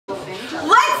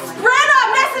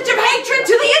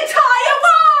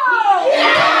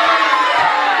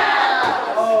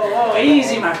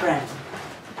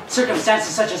circumstances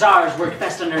such as ours work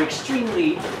best under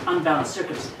extremely unbalanced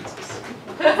circumstances.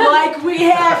 Like we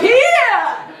have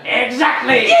here!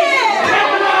 Exactly!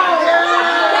 Yeah!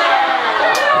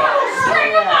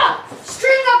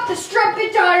 String up the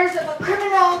strumpet daughters of a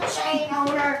criminal chain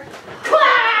owner.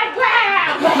 Quack,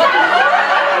 quack!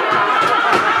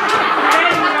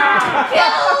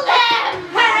 Kill them!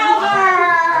 Power!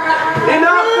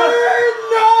 Enough!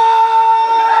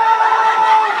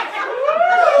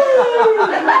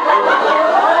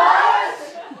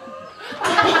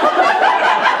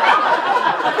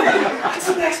 That's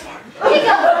the next part.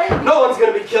 No one's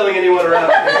going to be killing anyone around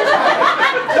here.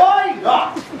 Why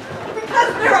not?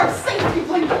 Because there are safety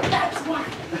blankets, that's why.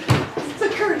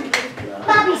 Security.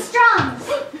 Bobby Strong.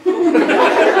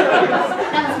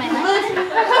 That was my line.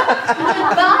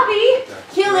 Bobby,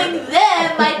 killing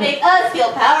them might make us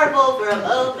feel powerful for a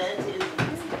moment.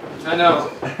 I know.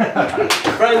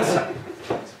 Friends,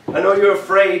 I know you're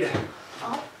afraid.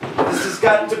 This has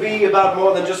got to be about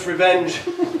more than just revenge.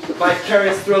 The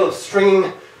vicarious thrill of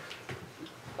stringing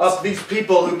up these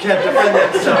people who can't defend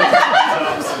themselves.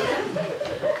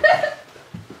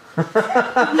 That's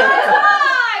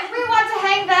why! We want to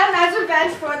hang them as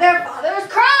revenge for their father's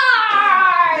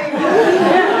crime!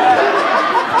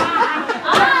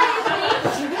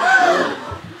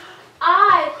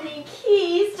 I think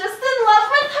he's just in love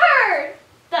with her.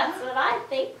 That's what I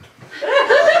think.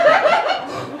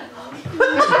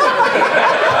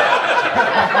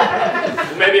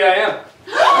 Maybe I am.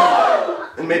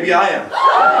 And maybe I am.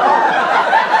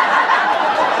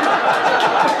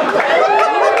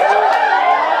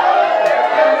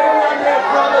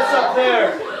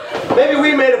 Maybe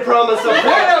we made a promise up there.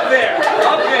 Right up there!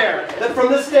 Up there! That from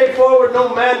this day forward,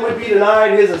 no man would be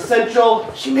denied his essential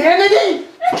humanity.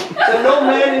 That no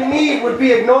man in need would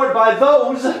be ignored by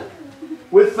those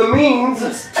with the means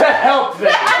to help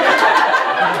them.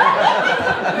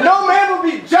 No man will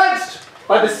be judged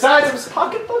by the size of his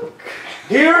pocketbook.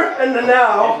 Here and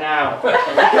now. And now.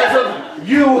 Because of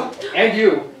you. And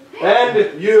you.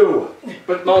 And you.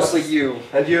 But mostly you.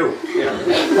 And you. Yeah.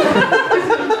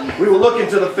 We will look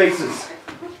into the faces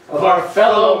Of our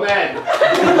fellow men.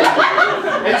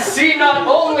 And see not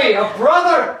only a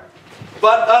brother,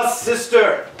 but a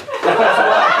sister.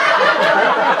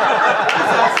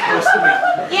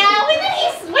 Yeah,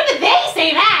 when did they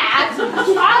say that? All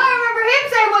I remember him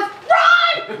saying was,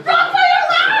 run! Run for your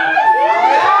life!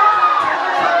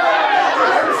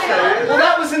 Well,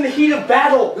 that was in the heat of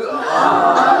battle.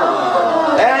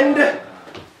 And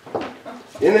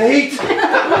in the heat,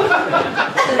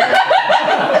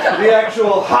 the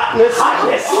actual hotness.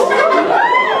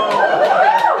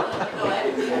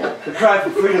 The cry for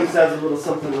freedom sounds a little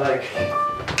something like,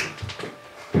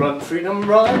 run, freedom,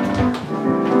 run.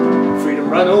 Freedom,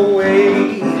 run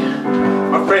away.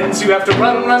 my friends, you have to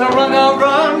run, run, run,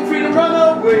 run, freedom,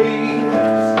 run away.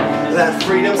 That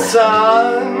freedom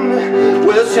sun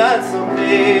will shine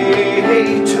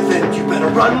someday. Till then, you better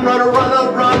run, run,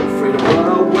 run, run, freedom,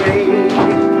 run away.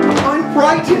 I'm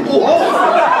frightened.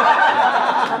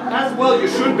 As well you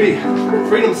should be.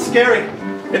 Freedom's scary.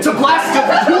 It's a blast of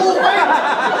cool wind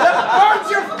that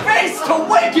burns your face to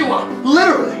wake you up.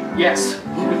 Literally. Yes.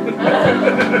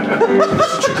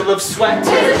 It's a trickle of sweat. It's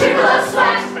a trickle of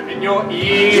sweat. In your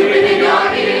ear. Dripping in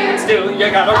your ear. Still,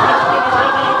 you gotta run,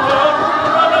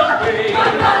 run away.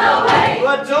 Run away.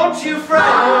 But don't you fret.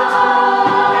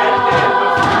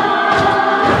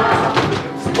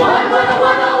 One.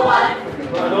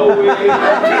 Run away.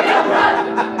 Run.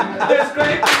 There's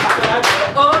great things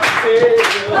on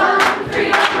sale. Run.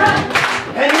 Freedom, run.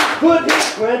 And you put his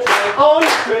quench right on the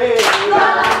trail.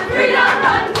 Run. Freedom,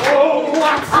 run. Oh,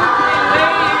 what's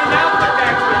laying out the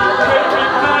facts for you? Every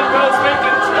blood goes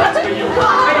making tracks for you.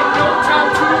 Ain't no time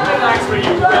to relax for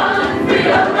you. Run.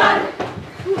 Freedom, run.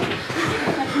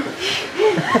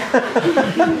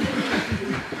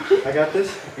 I got this?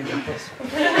 You got this.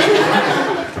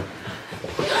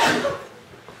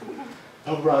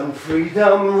 Run,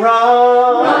 freedom,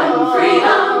 run. Run,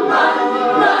 freedom, run.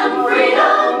 Run,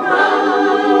 freedom, run.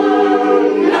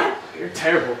 You're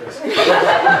terrible at this.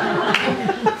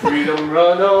 Freedom,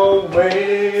 run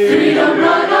away. Freedom,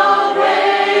 run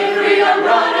away. Freedom,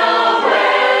 run away.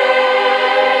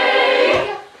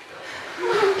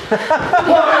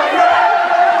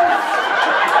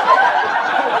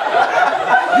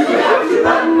 You have to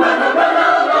run, run, run,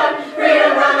 run.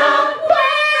 Freedom, run away.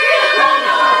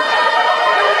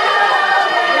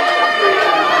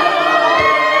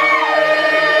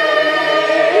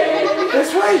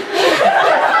 That's right.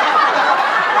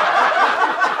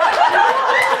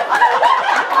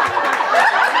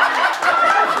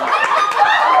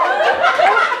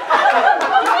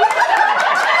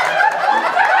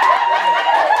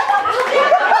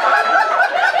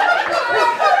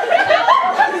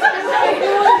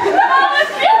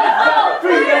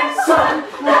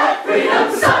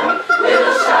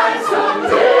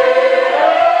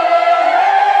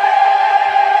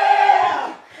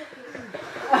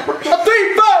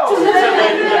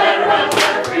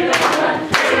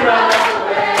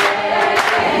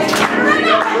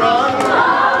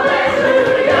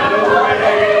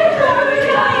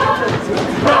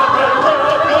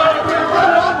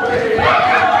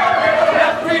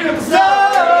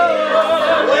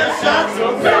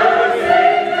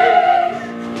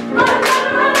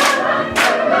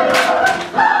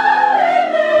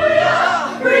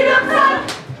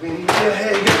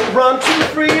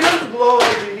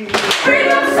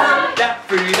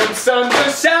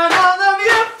 down all of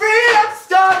your freedom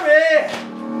story.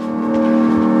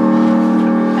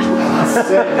 I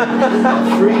said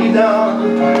freedom.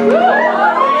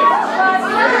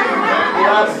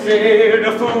 I said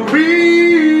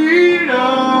freedom.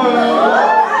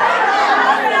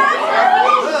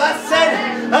 I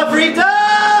said freedom.